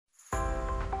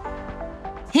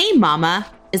Hey mama,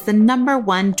 is the number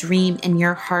one dream in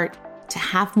your heart to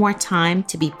have more time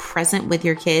to be present with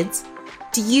your kids?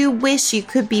 Do you wish you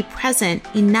could be present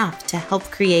enough to help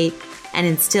create and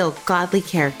instill godly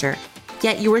character,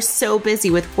 yet you are so busy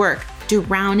with work,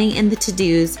 drowning in the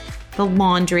to-dos, the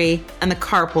laundry, and the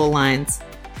carpool lines?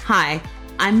 Hi,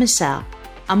 I'm Michelle,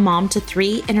 a mom to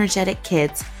 3 energetic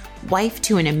kids, wife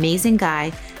to an amazing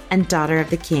guy, and daughter of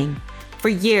the king. For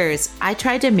years, I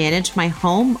tried to manage my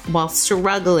home while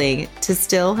struggling to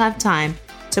still have time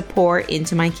to pour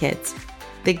into my kids.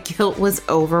 The guilt was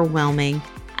overwhelming,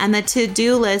 and the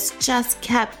to-do list just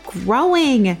kept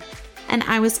growing. And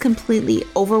I was completely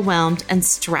overwhelmed and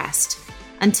stressed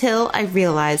until I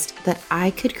realized that I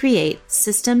could create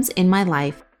systems in my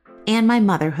life and my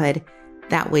motherhood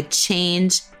that would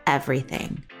change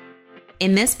everything.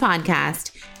 In this podcast,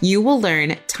 you will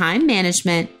learn time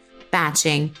management,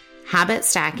 batching, habit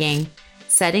stacking,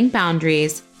 setting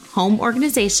boundaries, home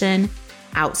organization,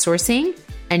 outsourcing,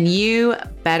 and you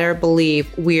better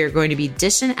believe we are going to be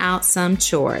dishing out some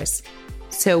chores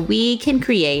so we can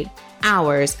create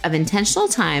hours of intentional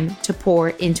time to pour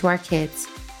into our kids,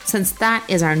 since that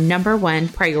is our number one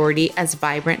priority as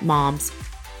vibrant moms.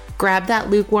 Grab that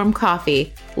lukewarm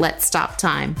coffee. Let's stop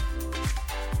time.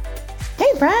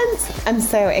 Hey friends, I'm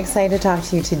so excited to talk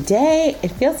to you today.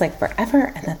 It feels like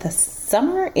forever and that the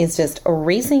summer is just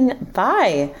racing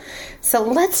by. So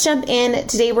let's jump in.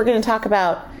 Today we're going to talk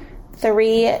about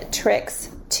 3 tricks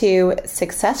to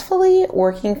successfully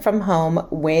working from home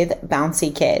with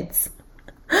bouncy kids.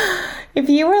 If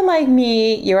you are like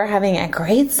me, you are having a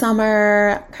great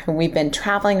summer. We've been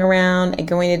traveling around and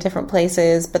going to different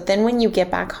places, but then when you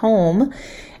get back home,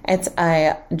 it's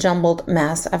a jumbled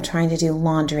mess of trying to do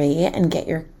laundry and get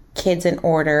your kids in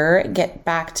order, get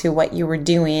back to what you were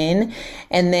doing.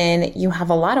 And then you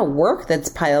have a lot of work that's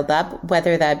piled up,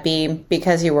 whether that be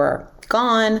because you were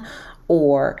gone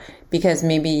or because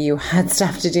maybe you had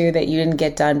stuff to do that you didn't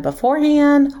get done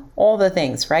beforehand, all the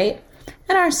things, right?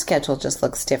 And our schedule just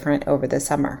looks different over the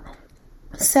summer.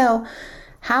 So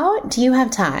how do you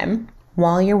have time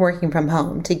while you're working from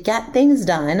home to get things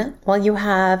done while you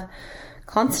have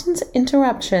constant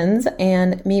interruptions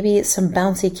and maybe some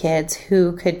bouncy kids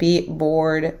who could be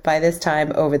bored by this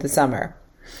time over the summer?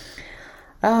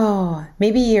 Oh,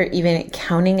 maybe you're even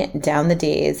counting down the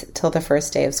days till the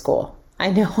first day of school.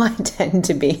 I know I tend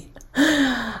to be.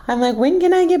 I'm like, when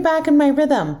can I get back in my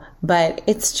rhythm? But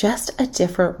it's just a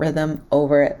different rhythm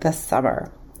over the summer.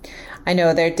 I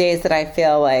know there are days that I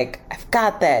feel like I've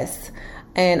got this,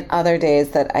 and other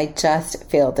days that I just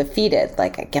feel defeated.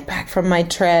 Like I get back from my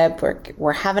trip,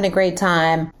 we're having a great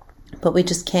time, but we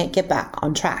just can't get back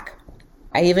on track.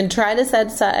 I even try to set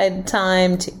aside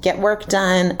time to get work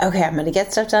done. Okay, I'm going to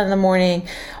get stuff done in the morning,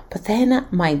 but then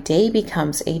my day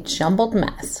becomes a jumbled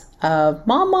mess of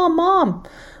mom,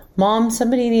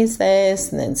 somebody needs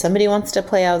this, and then somebody wants to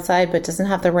play outside but doesn't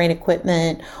have the right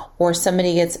equipment, or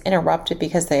somebody gets interrupted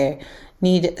because they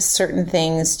need certain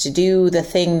things to do the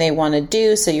thing they want to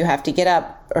do, so you have to get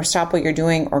up or stop what you're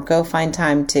doing or go find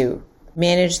time to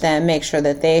manage them, make sure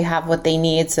that they have what they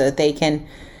need so that they can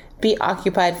be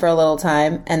occupied for a little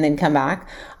time and then come back,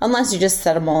 unless you just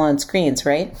set them all on screens,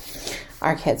 right?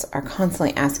 Our kids are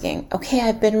constantly asking, okay,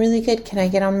 I've been really good, can I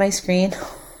get on my screen?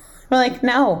 We're like,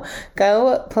 no,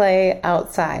 go play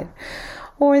outside.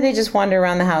 Or they just wander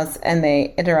around the house and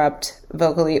they interrupt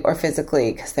vocally or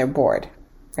physically because they're bored,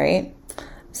 right?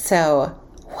 So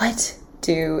what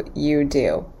do you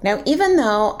do? Now, even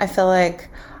though I feel like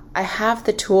I have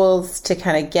the tools to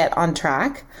kind of get on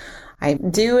track, I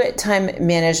do time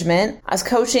management as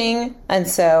coaching. And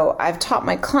so I've taught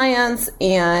my clients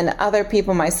and other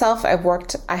people myself. I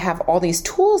have all these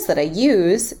tools that I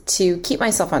use to keep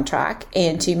myself on track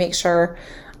and to make sure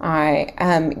I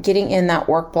am getting in that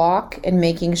work block and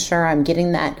making sure I'm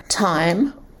getting that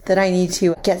time that I need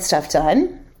to get stuff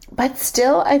done. But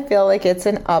still, I feel like it's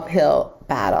an uphill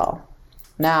battle.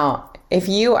 Now, if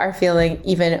you are feeling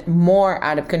even more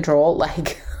out of control,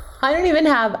 like I don't even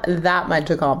have that much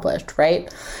accomplished, right?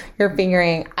 You're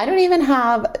figuring, I don't even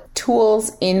have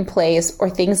tools in place or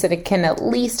things that can at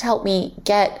least help me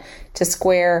get to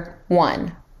square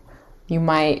one. You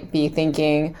might be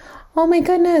thinking, oh my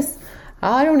goodness,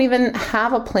 I don't even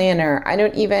have a planner. I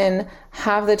don't even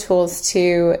have the tools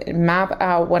to map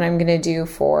out what I'm going to do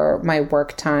for my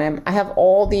work time. I have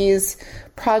all these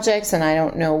projects and I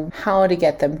don't know how to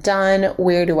get them done.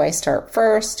 Where do I start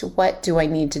first? What do I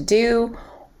need to do?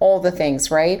 All the things,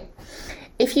 right?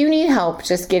 If you need help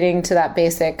just getting to that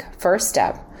basic first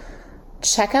step,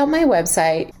 check out my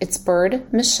website. It's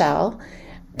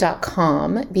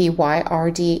byrdmichelle.com,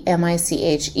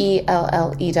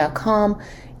 byrdmichelle.com.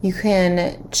 you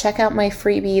can check out my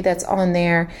freebie that's on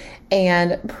there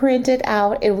and print it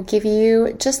out. It will give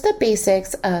you just the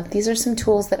basics of these are some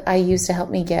tools that I use to help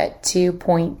me get to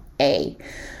point A.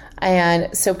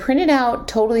 And so print it out,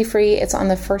 totally free. It's on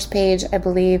the first page, I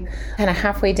believe, kind of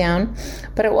halfway down,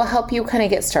 but it will help you kind of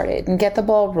get started and get the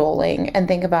ball rolling and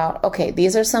think about, okay,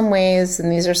 these are some ways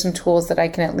and these are some tools that I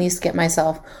can at least get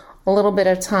myself a little bit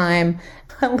of time,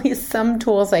 at least some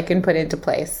tools I can put into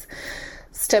place.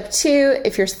 Step 2,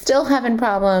 if you're still having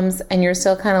problems and you're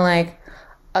still kind of like,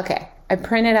 okay, I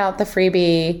printed out the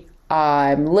freebie,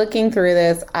 I'm looking through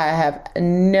this, I have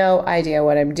no idea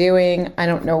what I'm doing, I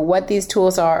don't know what these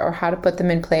tools are or how to put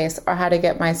them in place or how to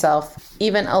get myself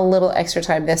even a little extra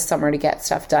time this summer to get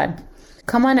stuff done.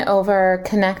 Come on over,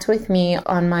 connect with me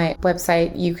on my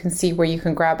website. You can see where you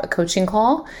can grab a coaching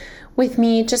call with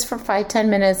me just for 5-10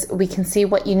 minutes. We can see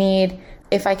what you need,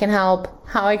 if I can help,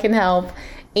 how I can help,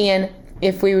 and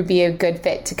if we would be a good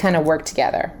fit to kind of work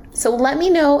together. So let me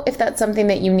know if that's something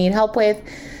that you need help with.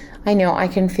 I know I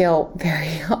can feel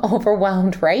very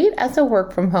overwhelmed, right? As a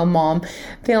work from home mom,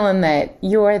 feeling that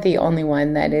you're the only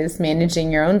one that is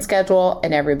managing your own schedule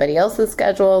and everybody else's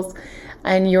schedules,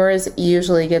 and yours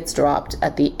usually gets dropped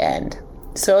at the end.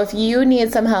 So if you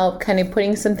need some help kind of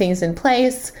putting some things in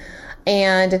place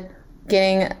and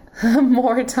getting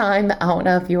more time out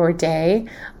of your day,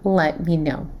 let me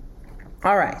know.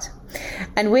 All right.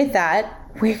 And with that,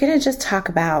 we're going to just talk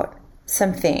about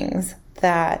some things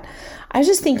that I was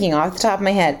just thinking off the top of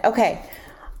my head. Okay,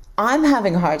 I'm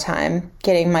having a hard time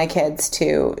getting my kids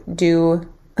to do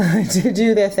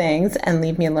their things and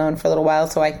leave me alone for a little while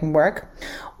so I can work.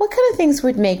 What kind of things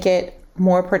would make it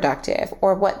more productive?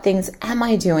 Or what things am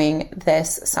I doing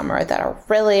this summer that are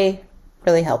really,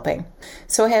 really helping?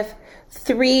 So I have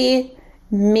 3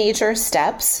 major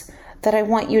steps that I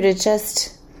want you to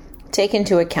just take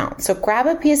into account. So grab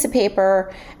a piece of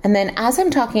paper, and then as I'm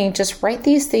talking, just write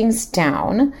these things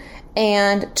down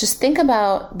and just think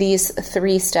about these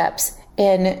 3 steps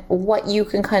and what you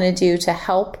can kind of do to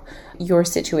help your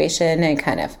situation and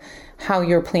kind of how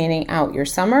you're planning out your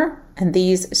summer. And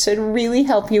these should really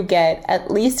help you get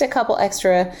at least a couple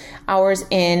extra hours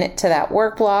in to that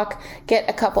work block, get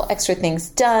a couple extra things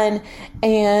done,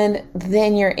 and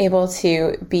then you're able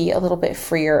to be a little bit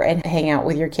freer and hang out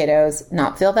with your kiddos,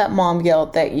 not feel that mom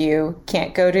guilt that you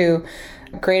can't go to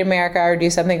Great America or do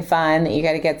something fun, that you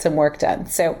got to get some work done.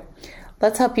 So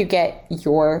let's help you get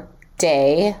your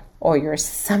day or your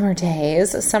summer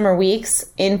days, summer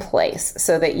weeks in place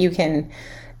so that you can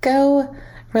go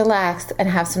relax and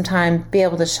have some time, be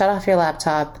able to shut off your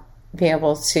laptop, be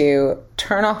able to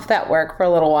turn off that work for a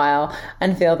little while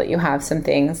and feel that you have some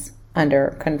things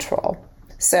under control.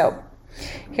 So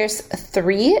here's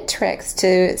 3 tricks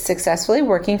to successfully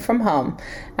working from home.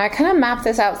 Now I kind of mapped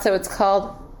this out so it's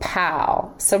called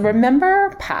PAL. So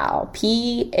remember PAL,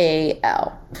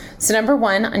 P-A-L. So number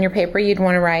 1 on your paper, you'd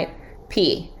want to write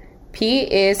P. P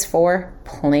is for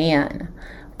plan.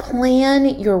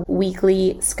 Plan your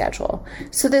weekly schedule.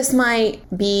 So this might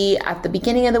be at the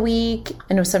beginning of the week.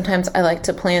 I know sometimes I like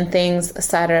to plan things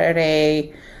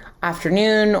Saturday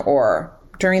afternoon or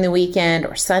during the weekend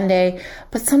or Sunday,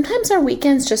 but sometimes our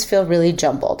weekends just feel really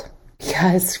jumbled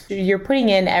because you're putting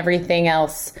in everything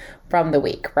else from the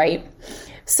week, right?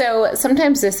 So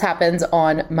sometimes this happens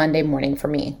on Monday morning for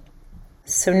me.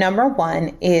 So number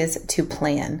 1 is to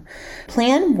plan.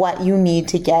 Plan what you need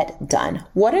to get done.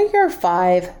 What are your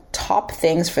 5 top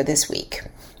things for this week?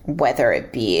 Whether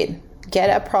it be get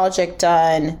a project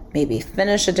done, maybe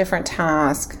finish a different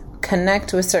task,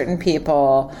 connect with certain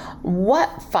people.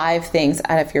 What 5 things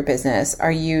out of your business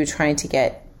are you trying to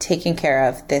get taken care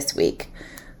of this week?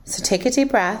 So take a deep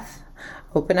breath,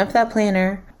 open up that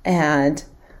planner, and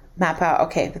map out,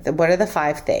 okay, what are the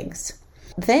 5 things?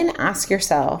 Then ask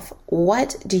yourself,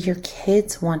 what do your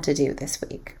kids want to do this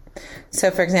week? So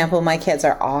for example, my kids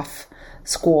are off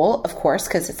school, of course,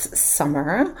 because it's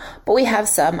summer, but we have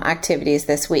some activities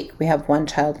this week. We have one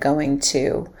child going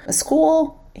to a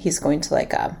school. He's going to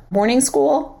like a morning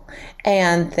school,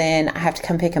 and then I have to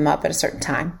come pick him up at a certain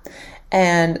time.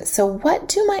 And so what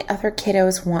do my other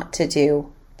kiddos want to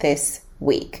do this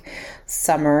week?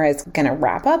 Summer is going to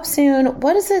wrap up soon.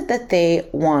 What is it that they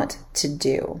want to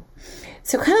do?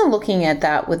 So kind of looking at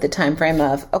that with the time frame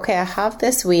of, okay, I have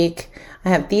this week, I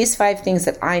have these 5 things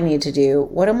that I need to do.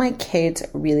 What do my kids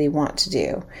really want to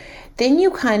do? Then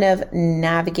you kind of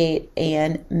navigate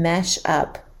and mesh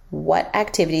up what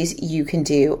activities you can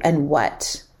do and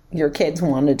what your kids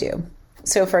want to do.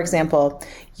 So for example,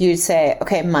 you'd say,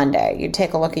 okay, Monday, you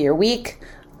take a look at your week,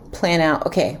 plan out,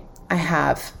 okay, I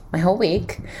have my whole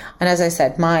week. And as I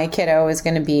said, my kiddo is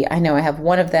going to be, I know I have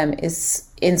one of them is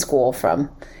in school from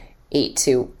 8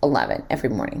 to 11 every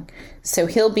morning. So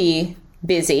he'll be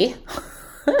busy,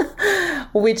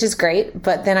 which is great.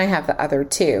 But then I have the other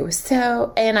two.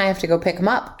 So, and I have to go pick him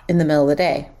up in the middle of the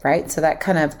day, right? So that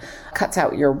kind of cuts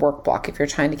out your work block if you're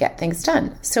trying to get things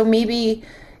done. So maybe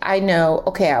I know,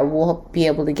 okay, I will be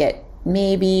able to get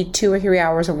maybe 2 or 3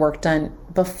 hours of work done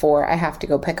before I have to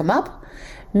go pick him up.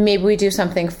 Maybe we do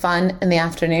something fun in the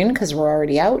afternoon because we're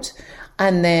already out.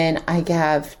 And then I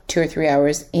have 2 or 3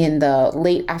 hours in the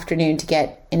late afternoon to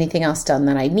get anything else done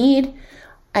that I need.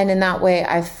 And in that way,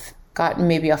 I've gotten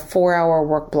maybe a 4-hour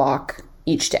work block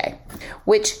each day,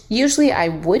 which usually I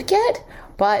would get,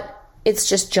 but it's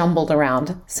just jumbled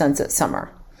around since it's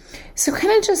summer. So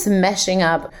kind of just meshing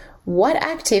up what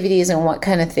activities and what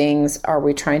kind of things are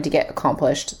we trying to get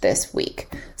accomplished this week.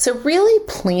 So really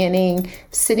planning,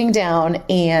 sitting down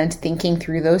and thinking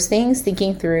through those things,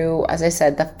 thinking through, as I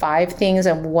said, the 5 things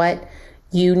of what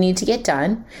you need to get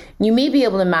done. You may be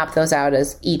able to map those out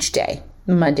as each day,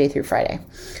 Monday through Friday.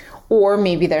 Or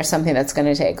maybe there's something that's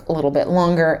going to take a little bit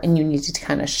longer and you need to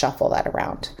kind of shuffle that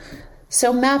around.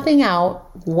 So mapping out,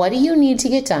 what do you need to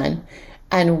get done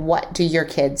and what do your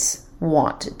kids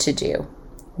want to do?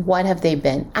 What have they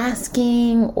been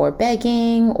asking or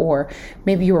begging, or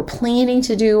maybe you were planning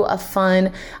to do a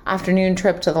fun afternoon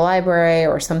trip to the library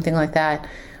or something like that.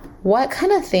 What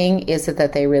kind of thing is it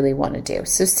that they really want to do?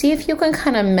 So see if you can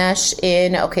kind of mesh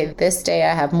in, okay, this day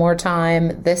I have more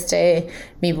time. This day,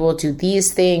 maybe we'll do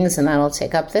these things and that'll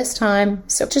take up this time.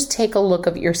 So just take a look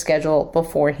at your schedule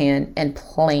beforehand and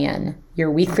plan your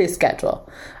weekly schedule.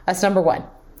 That's number 1.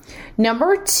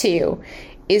 Number 2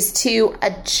 is to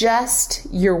adjust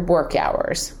your work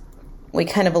hours. We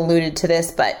kind of alluded to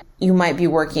this, but you might be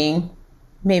working.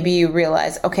 Maybe you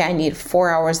realize, okay, I need 4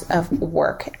 hours of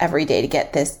work every day to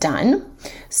get this done.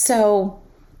 So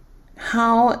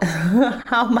how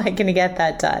am I going to get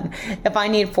that done? If I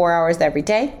need 4 hours every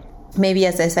day, maybe,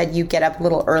 as I said, you get up a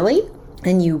little early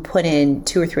and you put in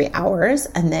 2 or 3 hours,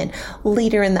 and then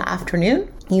later in the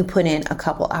afternoon, you put in a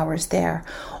couple hours there.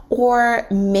 Or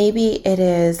maybe it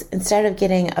is, instead of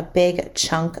getting a big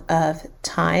chunk of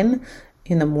time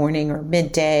in the morning or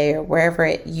midday or wherever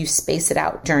you space it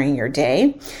out during your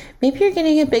day, maybe you're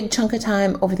getting a big chunk of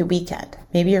time over the weekend.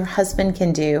 Maybe your husband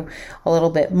can do a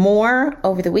little bit more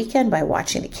over the weekend by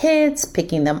watching the kids,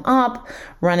 picking them up,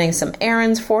 running some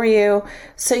errands for you.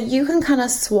 So you can kind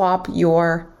of swap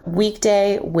your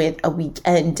weekday with a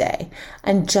weekend day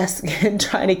and just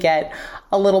try to get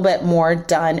a little bit more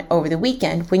done over the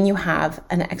weekend when you have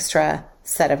an extra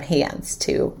set of hands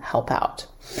to help out.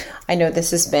 I know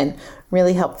this has been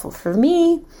really helpful for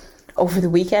me over the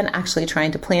weekend, actually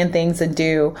trying to plan things and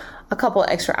do a couple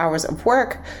extra hours of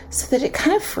work so that it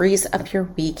kind of frees up your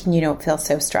week and you don't feel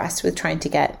so stressed with trying to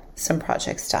get some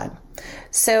projects done.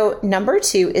 So number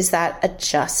 2 is that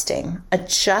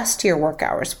adjust your work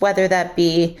hours, whether that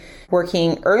be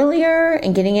working earlier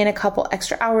and getting in a couple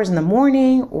extra hours in the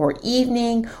morning or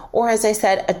evening, or as I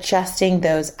said, adjusting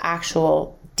those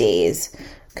actual days,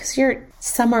 because your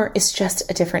summer is just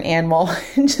a different animal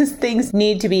and just things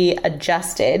need to be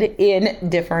adjusted in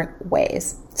different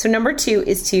ways. So number 2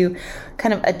 is to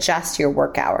kind of adjust your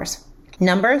work hours.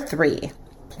 Number 3,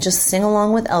 just sing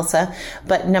along with Elsa,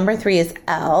 but number 3 is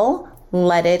L,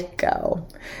 let it go.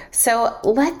 So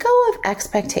let go of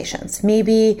expectations.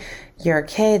 Maybe your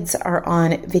kids are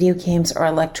on video games or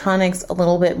electronics a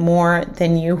little bit more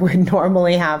than you would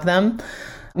normally have them.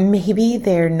 Maybe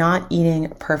they're not eating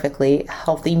perfectly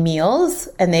healthy meals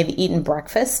and they've eaten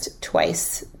breakfast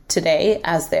twice today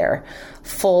as their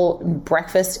full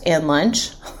breakfast and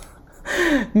lunch.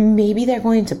 Maybe they're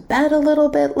going to bed a little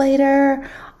bit later.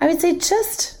 I would say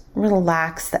just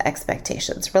relax the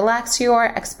expectations. Relax your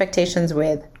expectations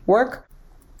with work.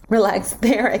 Relax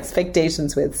their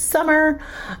expectations with summer,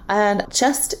 and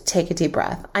just take a deep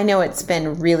breath. I know it's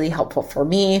been really helpful for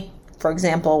me. For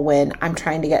example, when I'm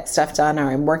trying to get stuff done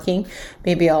or I'm working,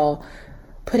 maybe I'll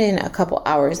put in a couple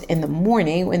hours in the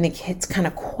morning when the kids kind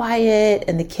of quiet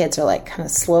and the kids are like kind of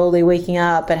slowly waking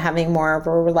up and having more of a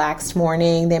relaxed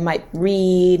morning. They might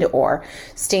read or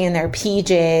stay in their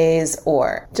PJs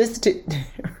or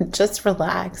just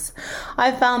relax.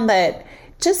 I found that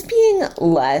just being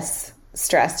less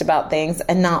stressed about things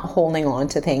and not holding on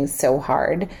to things so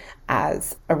hard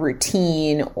as a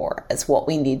routine or as what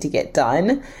we need to get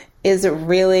done is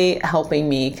really helping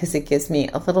me, because it gives me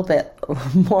a little bit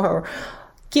more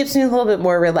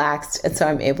relaxed, and so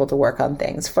I'm able to work on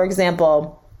things. For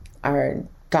example, our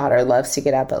daughter loves to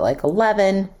get up at like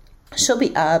 11. She'll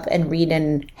be up and read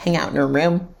and hang out in her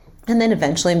room and then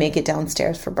eventually make it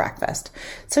downstairs for breakfast.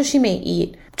 So she may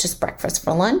eat just breakfast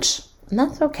for lunch, and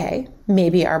that's okay.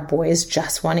 Maybe our boys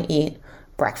just want to eat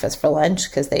breakfast for lunch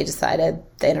because they decided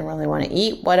they don't really want to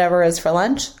eat whatever is for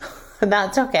lunch.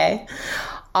 That's okay.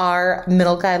 Our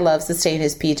middle guy loves to stay in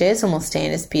his PJs and will stay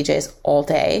in his PJs all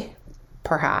day.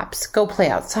 Perhaps go play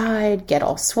outside, get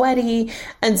all sweaty,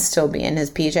 and still be in his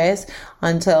PJs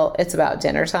until it's about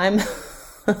dinner time.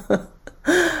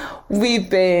 We've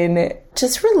been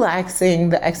just relaxing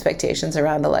the expectations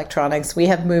around electronics. We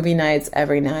have movie nights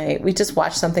every night. We just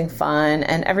watch something fun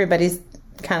and everybody's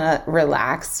kind of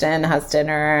relaxed and has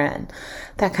dinner and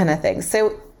that kind of thing.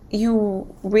 So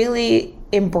you really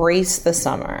embrace the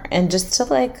summer and just to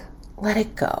let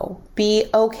it go. Be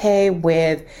okay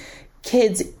with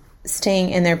kids staying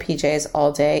in their PJs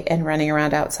all day and running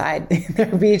around outside in their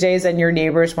PJs and your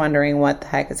neighbors wondering what the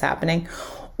heck is happening.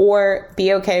 Or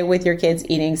be okay with your kids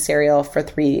eating cereal for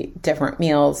 3 different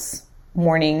meals,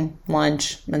 morning,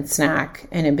 lunch, and snack,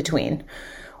 and in between.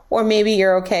 Or maybe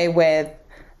you're okay with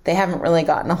they haven't really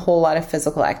gotten a whole lot of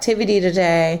physical activity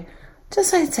today.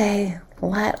 Just I'd say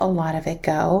let a lot of it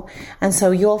go. And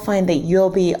so you'll find that you'll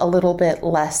be a little bit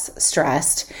less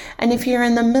stressed. And if you're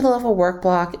in the middle of a work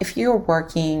block, if you're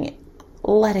working,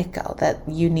 let it go that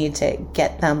you need to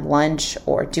get them lunch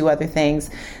or do other things.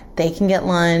 They can get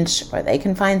lunch or they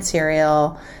can find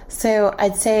cereal. So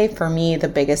I'd say for me, the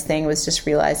biggest thing was just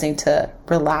realizing to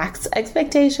relax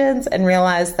expectations and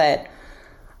realize that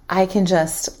I can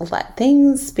just let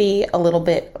things be a little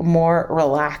bit more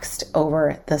relaxed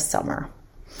over the summer.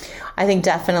 I think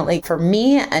definitely for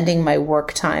me, ending my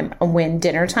work time when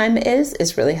dinner time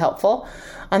is really helpful.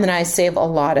 And then I save a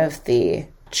lot of the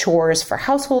chores for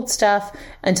household stuff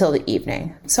until the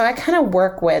evening. So I kind of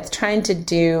work with trying to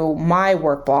do my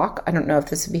work block. I don't know if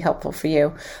this would be helpful for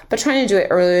you, but trying to do it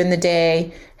earlier in the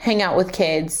day, hang out with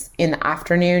kids in the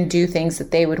afternoon, do things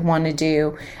that they would want to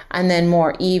do, and then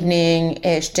more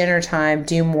evening-ish dinner time,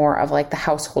 do more of the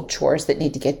household chores that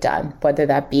need to get done, whether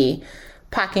that be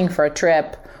packing for a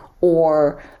trip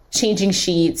or changing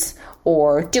sheets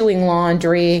or doing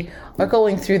laundry or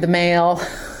going through the mail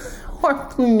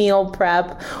or meal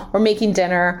prep or making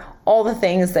dinner, all the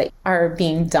things that are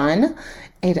being done.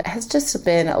 It has just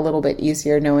been a little bit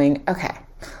easier knowing, okay,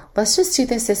 let's just do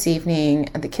this evening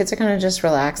and the kids are going to just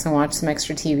relax and watch some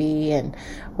extra TV and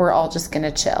we're all just going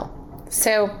to chill.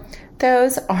 So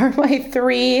those are my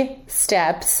 3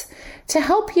 steps to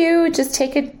help you just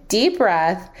take a deep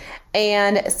breath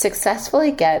and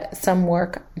successfully get some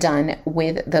work done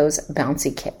with those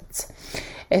bouncy kids.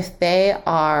 If they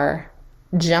are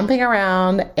jumping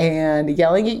around and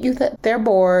yelling at you that they're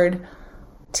bored,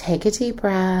 take a deep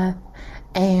breath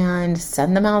and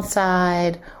send them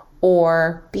outside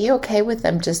or be okay with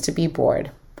them just to be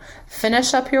bored.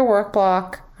 Finish up your work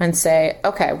block and say,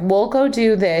 okay, we'll go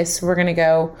do this. We're going to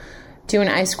go do an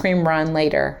ice cream run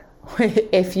later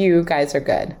if you guys are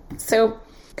good. So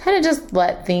kind of just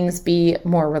let things be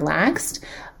more relaxed,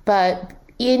 but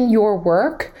in your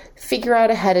work, figure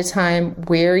out ahead of time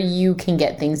where you can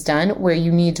get things done, where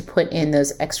you need to put in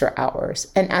those extra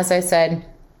hours. And as I said,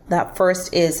 that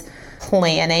first is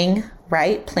planning,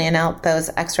 right? Plan out those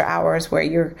extra hours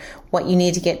where what you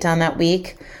need to get done that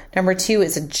week. Number 2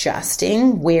 is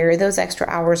adjusting where those extra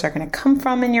hours are going to come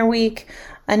from in your week.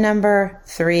 And number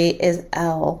 3 is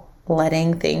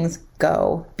letting things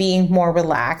go, being more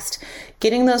relaxed,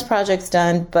 getting those projects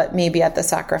done, but maybe at the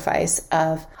sacrifice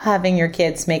of having your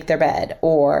kids make their bed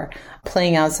or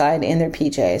playing outside in their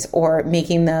PJs or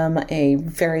making them a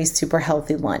very super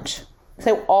healthy lunch.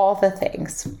 So all the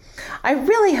things. I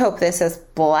really hope this has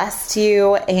blessed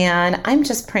you, and I'm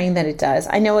just praying that it does.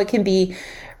 I know it can be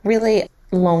really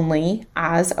lonely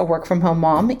as a work from home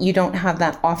mom. You don't have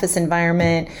that office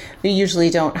environment. You usually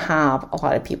don't have a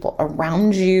lot of people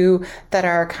around you that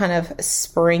are kind of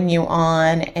spurring you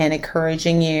on and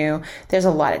encouraging you. There's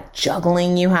a lot of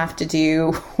juggling you have to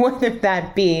do, whether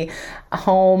that be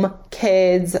home,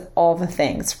 kids, all the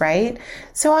things, right?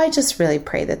 So I just really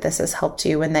pray that this has helped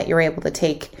you and that you're able to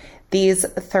take these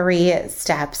 3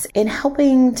 steps in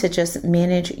helping to just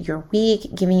manage your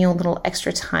week, giving you a little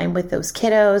extra time with those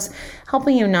kiddos,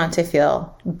 helping you not to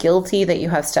feel guilty that you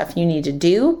have stuff you need to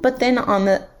do, but then on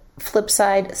the flip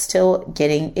side, still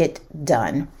getting it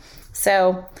done.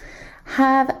 So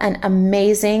have an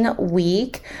amazing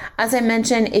week. As I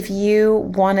mentioned, if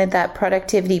you wanted that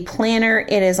productivity planner,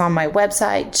 it is on my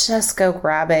website. Just go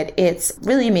grab it. It's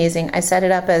really amazing. I set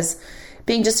it up as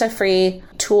being just a free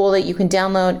tool that you can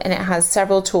download, and it has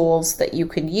several tools that you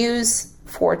can use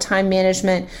for time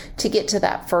management to get to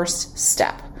that first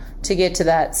step, to get to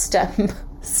that step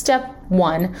step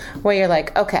one, where you're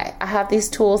like, okay, I have these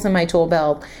tools in my tool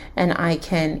belt and I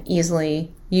can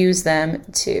easily use them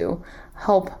to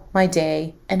help my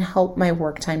day and help my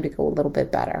work time to go a little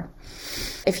bit better.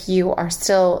 If you are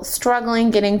still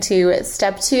struggling getting to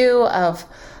step two of,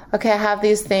 okay, I have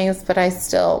these things, but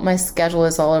my schedule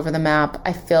is all over the map.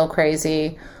 I feel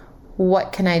crazy.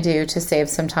 What can I do to save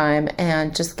some time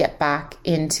and just get back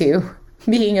into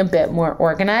being a bit more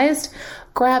organized?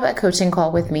 Grab a coaching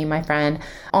call with me, my friend.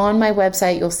 On my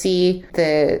website, you'll see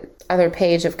the other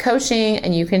page of coaching,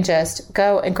 and you can just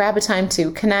go and grab a time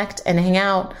to connect and hang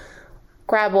out.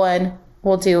 Grab one.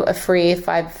 We'll do a free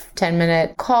 5-10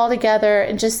 minute call together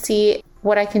and just see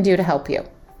what I can do to help you.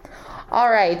 All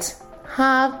right.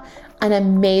 Have an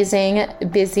amazing,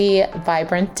 busy,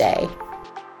 vibrant day.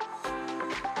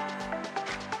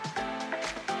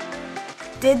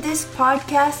 Did this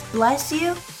podcast bless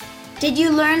you? Did you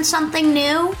learn something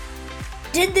new?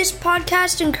 Did this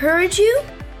podcast encourage you?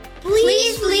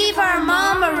 Please leave our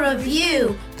mom a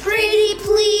review. Pretty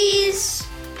please.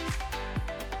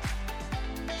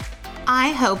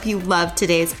 I hope you loved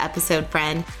today's episode,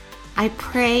 friend. I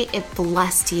pray it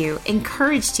blessed you,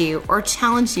 encouraged you, or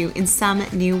challenged you in some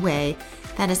new way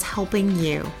that is helping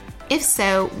you. If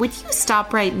so, would you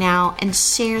stop right now and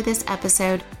share this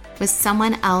episode with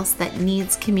someone else that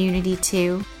needs community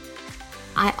too?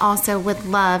 I also would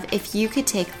love if you could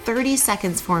take 30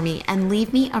 seconds for me and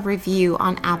leave me a review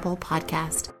on Apple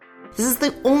Podcast. This is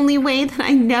the only way that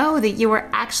I know that you are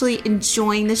actually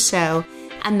enjoying the show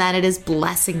and that it is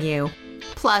blessing you.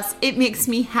 Plus, it makes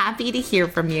me happy to hear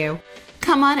from you.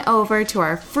 Come on over to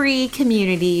our free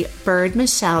community,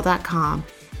 birdmichelle.com,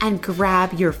 and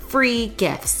grab your free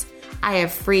gifts. I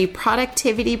have free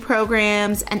productivity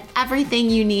programs and everything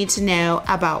you need to know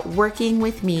about working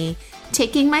with me,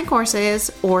 taking my courses,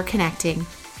 or connecting.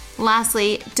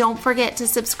 Lastly, don't forget to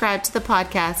subscribe to the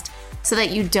podcast so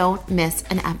that you don't miss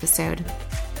an episode.